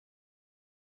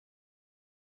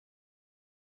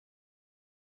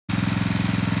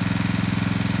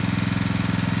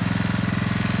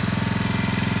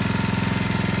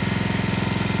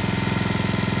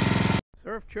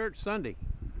SurfChurch Sunday.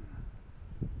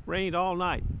 Rained all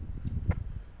night.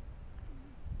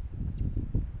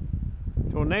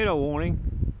 Tornado warning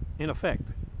in effect.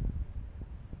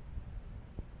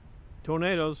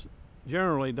 Tornadoes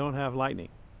generally don't have lightning.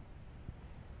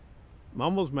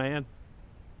 Mumbles man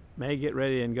may get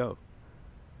ready and go.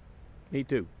 Me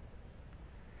too.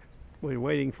 We're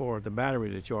waiting for the battery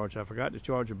to charge. I forgot to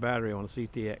charge the battery on the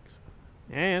CTX.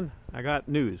 And I got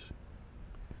news.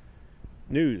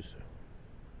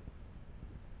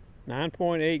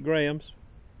 9.8 grams.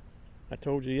 I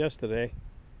told you yesterday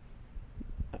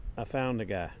I found the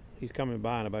guy. He's coming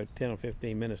by in about 10 or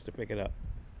 15 minutes to pick it up.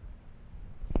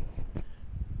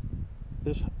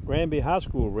 This Granby High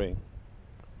School ring.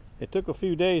 It took a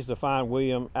few days to find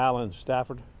William Allen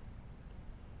Stafford.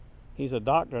 He's a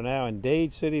doctor now in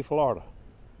Dade City, Florida.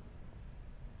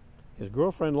 His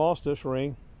girlfriend lost this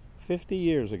ring 50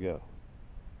 years ago.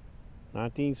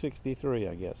 1963,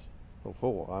 I guess. Or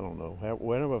 4, I don't know.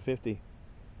 Whenever 50,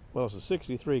 well, it's a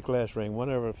 63 class ring.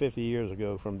 Whenever 50 years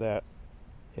ago from that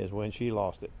is when she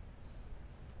lost it.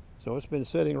 So it's been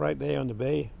sitting right there on the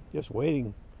bay, just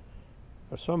waiting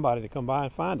for somebody to come by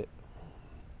and find it.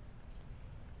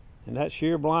 And that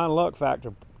sheer blind luck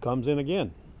factor comes in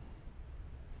again.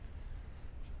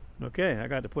 Okay, I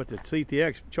got to put the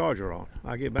CTX charger on.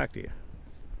 I'll get back to you.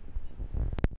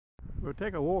 We'll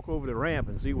take a walk over the ramp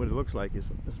and see what it looks like.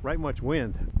 It's right much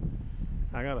wind.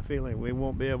 I got a feeling we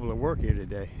won't be able to work here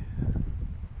today,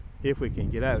 if we can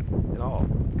get out at all.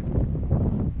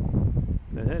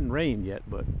 It hasn't rained yet,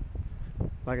 but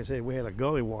like I said, we had a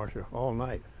gully washer all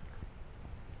night.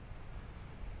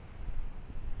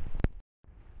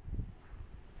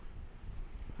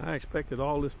 I expected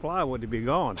all this plywood to be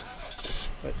gone,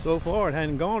 but so far it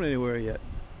hasn't gone anywhere yet.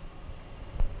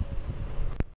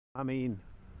 I mean,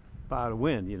 by the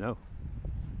wind, you know,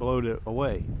 blowed it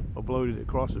away or blowed it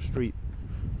across the street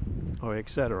or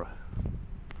etc.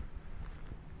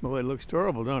 Boy, it looks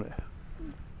terrible, don't it?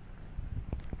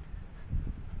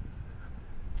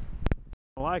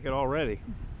 I like it already.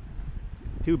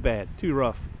 Too bad, too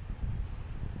rough.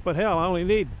 But hell, I only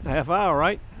need a half hour,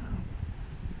 right?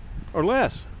 Or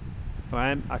less.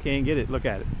 Fine, I can't get it. Look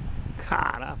at it.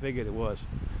 God, I figured it was.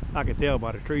 I could tell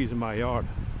by the trees in my yard.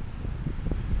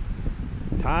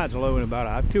 Tide's low in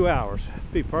about 2 hours.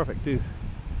 Be perfect too.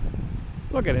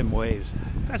 Look at them waves.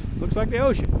 That looks like the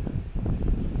ocean.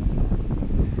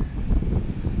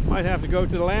 Might have to go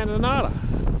to the land of nada.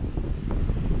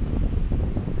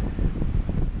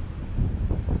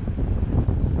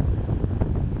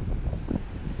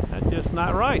 That's just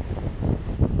not right.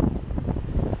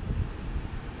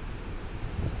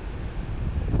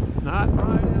 Not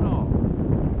right at all.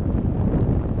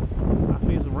 I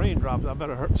see some raindrops. I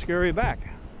better scurry back.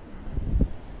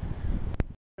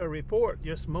 A report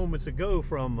just moments ago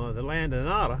from the land of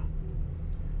nada.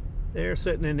 They're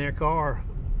sitting in their car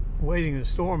waiting the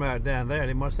storm out down there.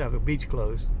 They must have the beach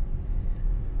closed.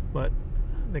 But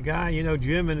the guy, you know,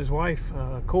 Jim and his wife,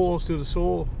 coils to the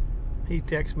soil. He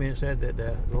texted me and said that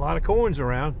there's a lot of coins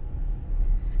around.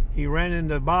 He ran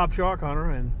into Bob Shark Hunter,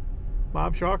 and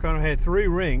Bob Shark Hunter had 3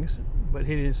 rings, but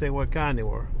he didn't say what kind they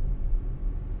were.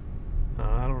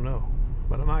 I don't know,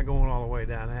 but I'm not going all the way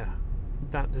down there.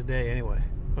 Not today anyway.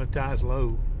 The tide's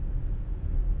low.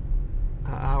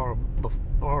 An hour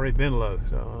already been low,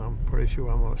 so I'm pretty sure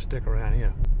I'm going to stick around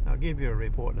here. I'll give you a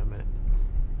report in a minute.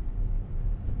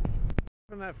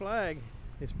 From that flag,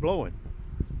 it's blowing,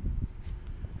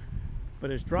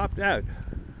 but it's dropped out.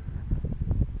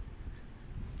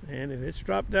 And if it's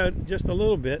dropped out just a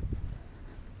little bit,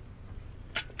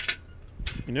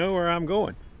 you know where I'm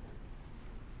going.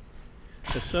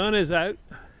 The sun is out.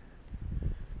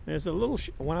 There's a little,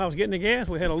 when I was getting the gas,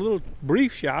 we had a little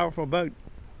brief shower for about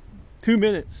 2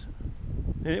 minutes,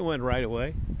 and it went right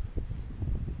away.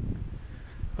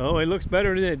 Oh, it looks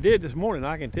better than it did this morning.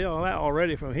 I can tell that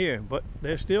already from here, but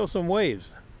there's still some waves.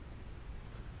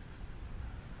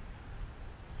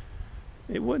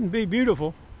 It wouldn't be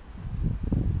beautiful,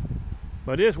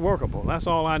 but it's workable. That's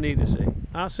all I need to see.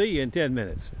 I'll see you in 10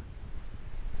 minutes.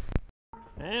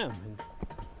 Damn, in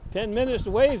 10 minutes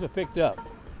the waves have picked up.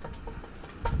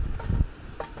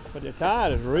 But the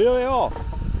tide is really off.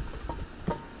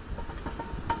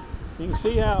 You can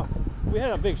see how we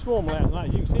had a big storm last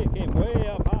night. You can see it came way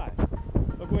up high.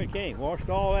 Look where it came. Washed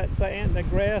all that sand, that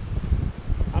grass.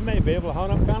 I may be able to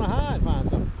hunt up kind of high and find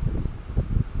something.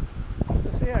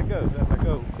 Let's see how it goes as I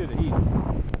go to the east.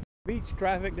 Beach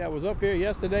traffic that was up here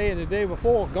yesterday and the day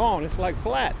before, gone. It's like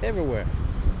flat everywhere.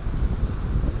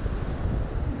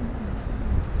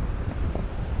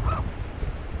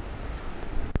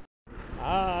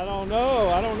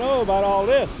 I don't know about all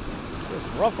this. This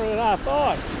rougher than I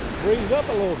thought. Breezed up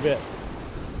a little bit.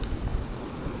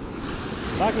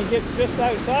 If I can get just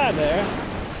outside there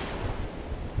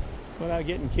without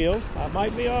getting killed, I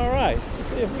might be all right. Let's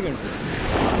see if we can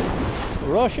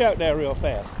rush out there real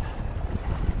fast.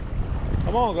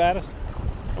 Come on, Gladys.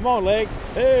 Come on, legs.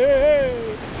 Hey, hey,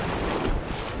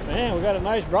 hey. Man, we got a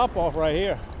nice drop off right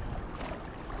here.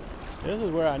 This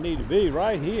is where I need to be,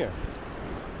 right here.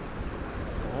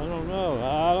 I don't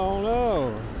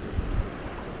know.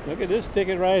 Look at this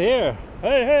ticket right here.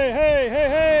 Hey, hey, hey, hey,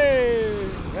 hey.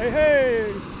 Hey,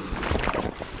 hey.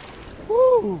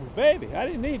 Woo, baby, I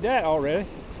didn't need that already.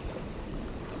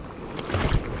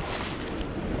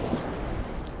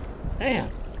 Damn.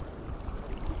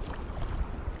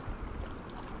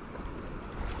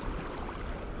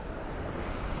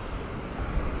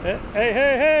 Hey, hey,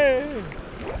 hey, hey.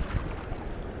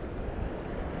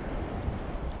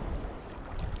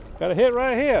 Got a hit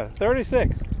right here,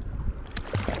 36.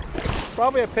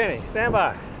 Probably a penny. Stand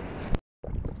by.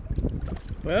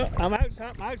 Well, I'm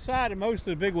outside of most of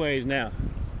the big waves now.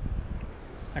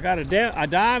 I got a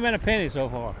dime and a penny so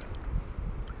far.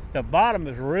 The bottom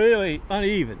is really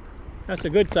uneven. That's a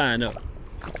good sign, though.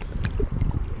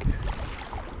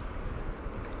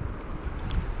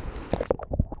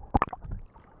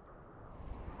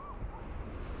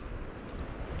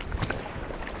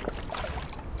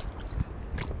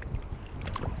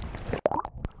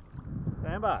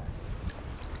 Stand by.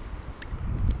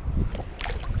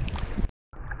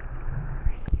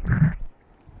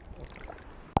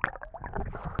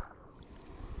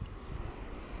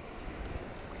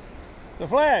 The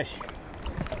flash.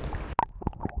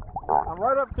 I'm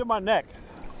right up to my neck.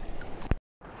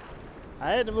 I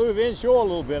had to move inshore a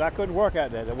little bit. I couldn't work out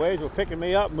there. The waves were picking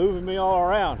me up, moving me all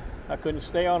around. I couldn't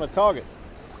stay on the target.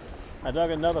 I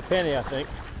dug another penny, I think.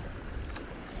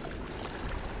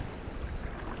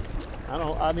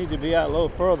 I need to be out a little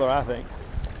further, I think.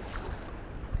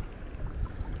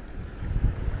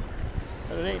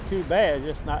 But it ain't too bad, it's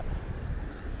just not.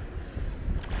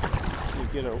 You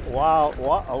get a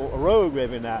rogue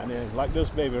baby now and then, like this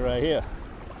baby right here.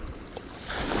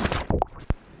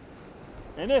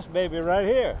 And this baby right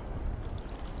here.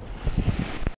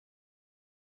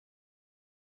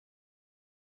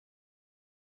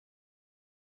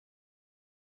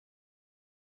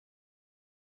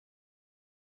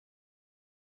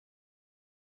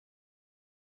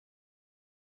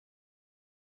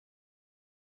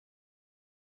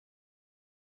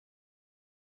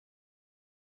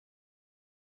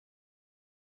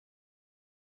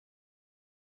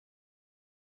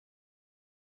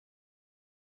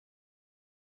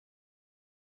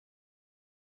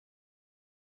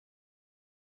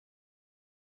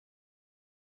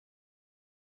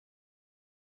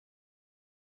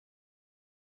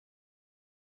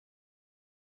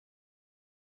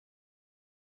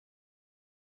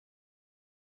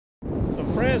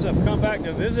 Some friends have come back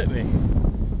to visit me.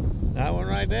 That one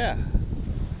right there.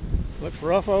 Looks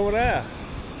rough over there.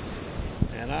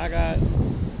 And I got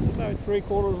about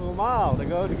 3/4 of a mile to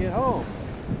go to get home.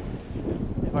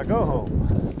 If I go home.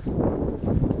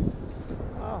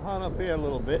 I'll hunt up here a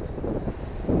little bit.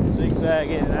 Zigzag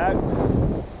in and out.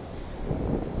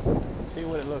 See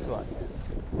what it looks like.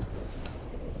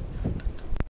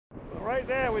 Well, right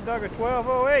there we dug a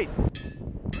 1208.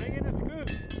 Bring in the scoop.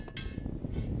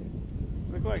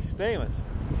 Look like stainless.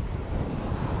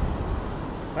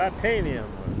 Titanium.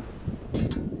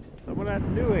 Some of that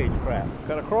New Age crap.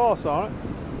 Got a cross on it.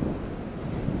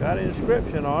 Got an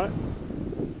inscription on it.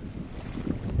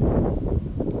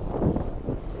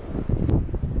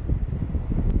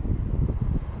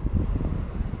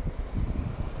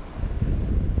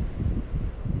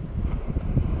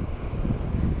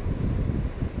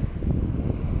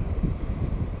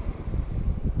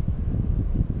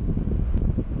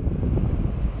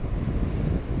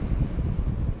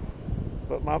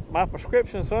 But my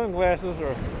prescription sunglasses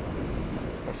are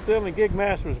still in Gig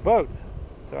Master's boat,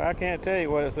 so I can't tell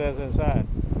you what it says inside,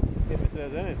 if it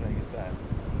says anything inside.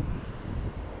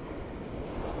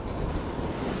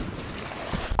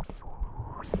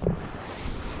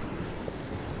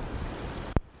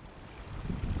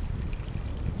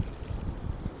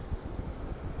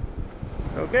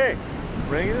 Okay,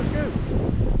 bring in the scoop.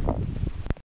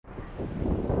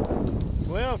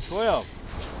 12.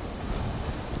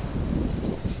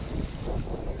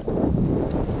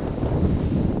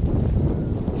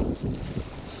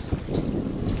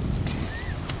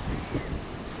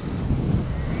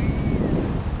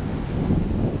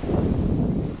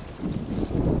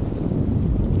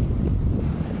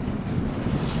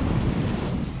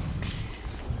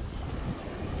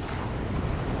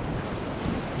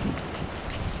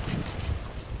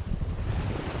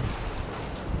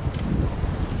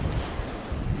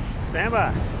 Stand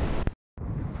by.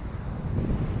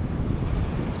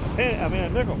 A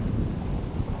nickel.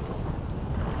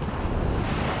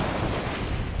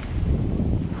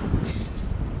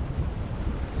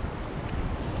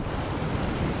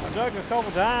 I dug a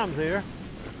couple times here.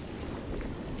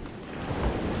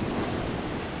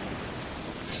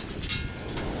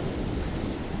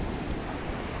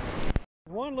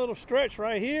 One little stretch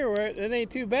right here where it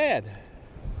ain't too bad,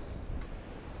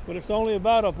 but it's only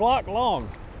about a block long.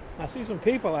 I see some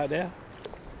people out there,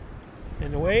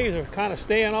 and the waves are kind of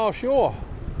staying offshore.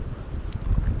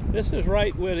 This is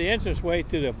right where the entranceway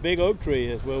to the big oak tree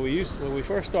is, where we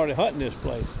first started hunting this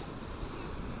place.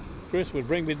 Chris would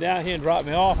bring me down here and drop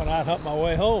me off, and I'd hunt my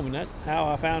way home, and that's how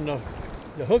I found the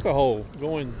hooker hole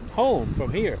going home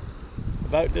from here,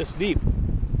 about this deep.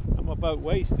 I'm about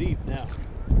waist deep now.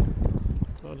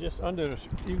 Well, just under the,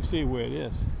 you can see where it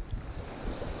is.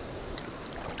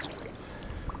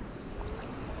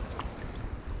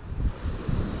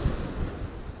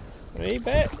 It ain't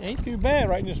bad, ain't too bad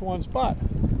right in this one spot.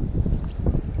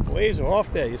 The waves are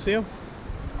off there, you see them?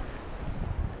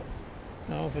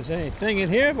 I don't know if there's anything in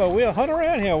here, but we'll hunt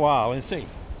around here a while and see.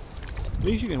 At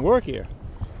least you can work here.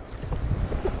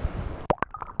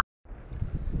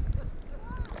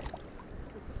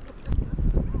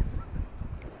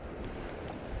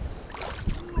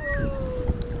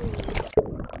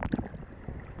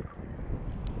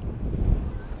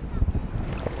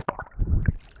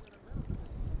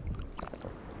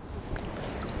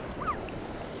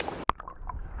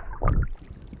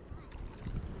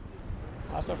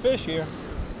 Lots of fish here.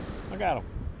 I got them.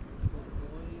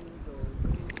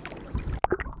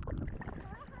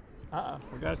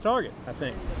 We got a target, I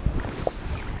think.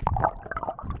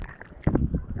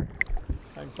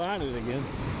 I can find it again.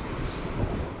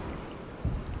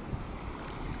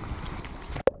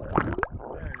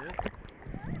 There it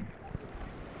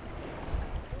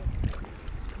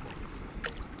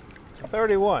is.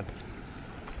 31.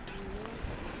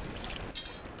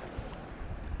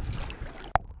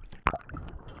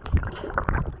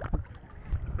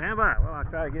 Stand by. Well, I'll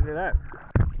try to get it out.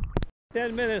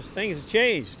 10 minutes, things have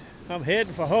changed. I'm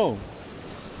heading for home.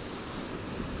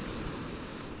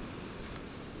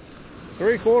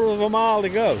 3/4 of a mile to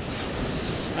go.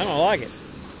 I don't like it.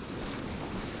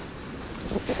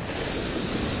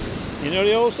 You know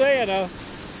the old saying, though.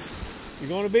 You're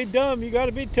going to be dumb, you got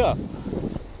to be tough.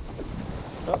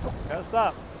 Oh, gotta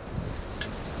stop.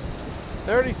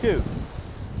 32.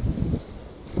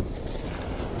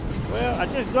 Well, I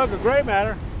just dug a gray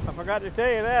matter. I forgot to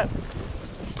tell you that.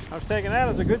 I was taking that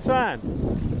as a good sign.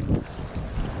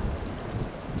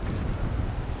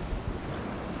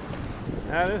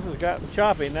 Now this has got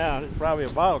choppy now. This is probably a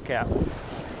bottle cap.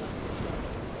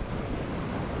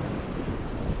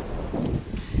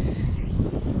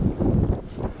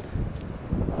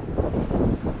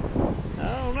 I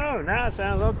don't know. Now it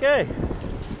sounds okay.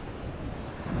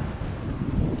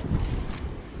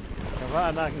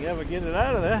 Provided I can ever get it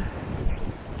out of there.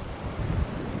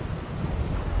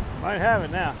 Might have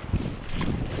it now.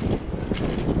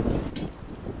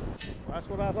 Well, that's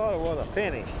what I thought it was, a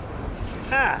penny.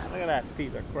 Ah, look at that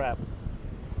piece of crap. Looks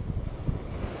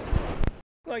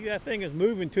like that thing is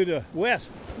moving to the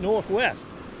west, northwest.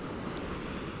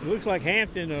 It looks like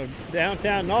Hampton or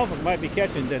downtown Norfolk might be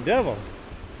catching the devil.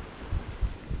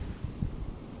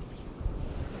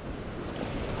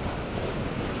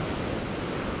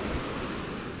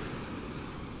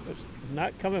 It's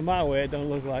not coming my way, it don't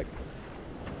look like.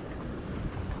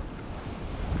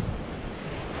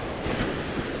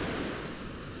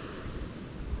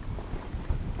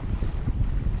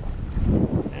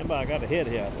 I got a hit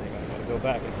here, I think. I gotta go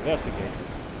back and investigate.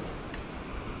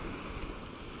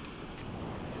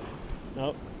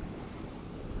 Nope.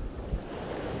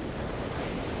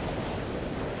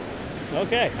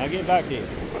 Okay, I'll get back to you.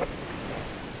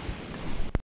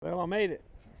 Well, I made it.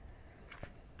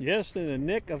 Just in the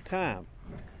nick of time.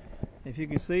 If you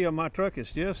can see on my truck,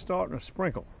 it's just starting to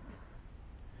sprinkle.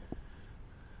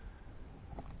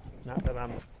 Not that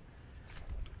I'm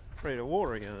afraid of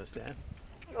water, you understand.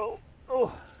 Oh,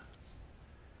 oh.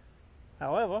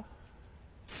 However,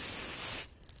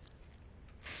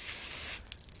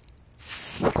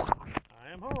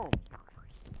 I am home.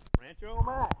 Rancho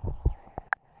Mac.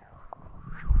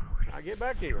 I'll get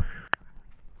back to you.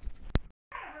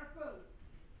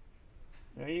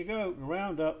 There you go, the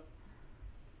roundup.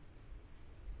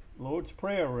 Lord's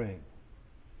Prayer ring.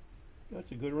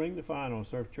 That's a good ring to find on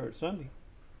SurfChurch Sunday.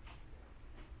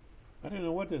 I didn't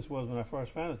know what this was when I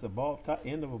first found it. It's the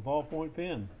end of a ballpoint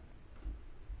pen.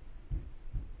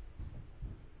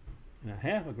 And a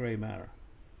half a gray matter.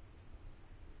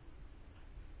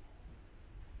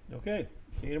 Okay,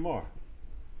 see you tomorrow.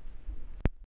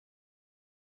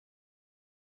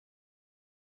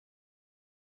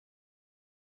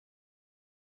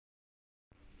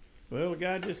 Well, the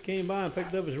guy just came by and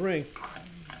picked up his ring.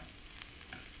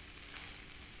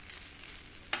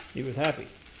 He was happy.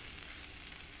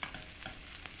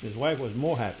 His wife was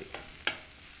more happy.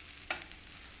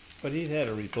 But he's had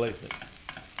a replacement.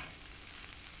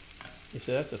 He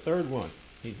said, that's the third one.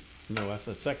 No, that's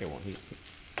the second one.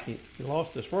 He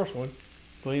lost his first one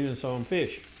cleaning some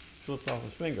fish. Slipped off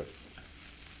his finger.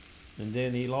 And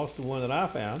then he lost the one that I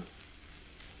found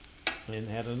and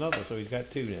had another, so he's got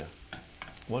two now.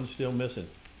 One's still missing.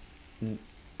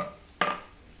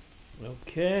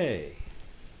 Okay.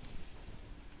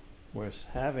 We're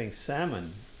having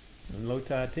salmon, and Low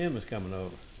Tide Tim is coming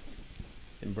over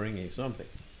and bringing something.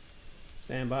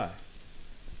 Stand by.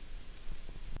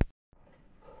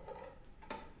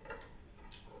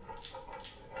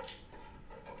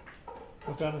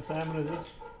 What kind of salmon is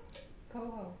this?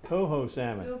 Coho. Coho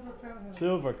salmon. Silver coho.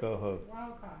 Silver coho.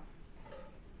 Wild caught.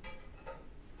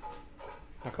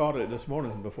 I caught it this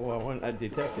morning before I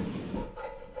detected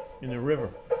in the river.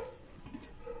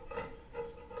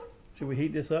 Should we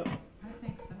heat this up? I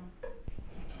think so.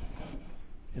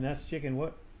 And that's chicken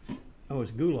what? Oh,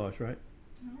 it's goulash, right?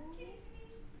 No.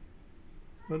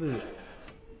 What is it?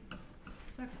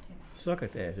 Succotash.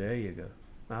 Succotash, there you go.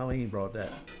 Eileen brought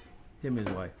that. Him and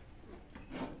his wife.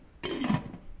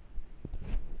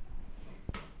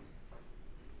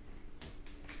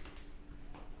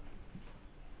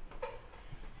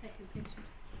 Taking pictures.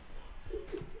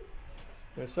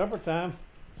 It's supper time.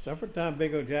 Supper time,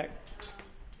 Big O Jack.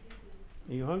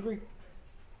 Are you hungry?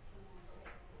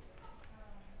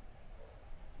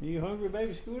 Are you hungry,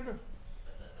 baby Scooter?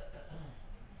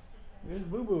 Where's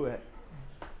Boo Boo at?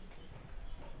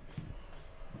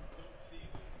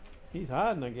 He's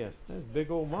hiding, I guess. That's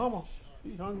big old mama.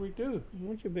 She's hungry too.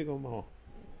 What's your big old mama?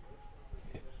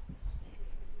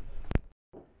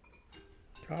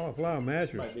 Cauliflower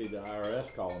mattress. Might be the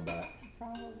IRS calling back.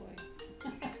 Probably.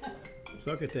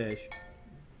 Succotash.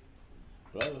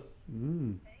 Brother.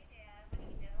 Mmm.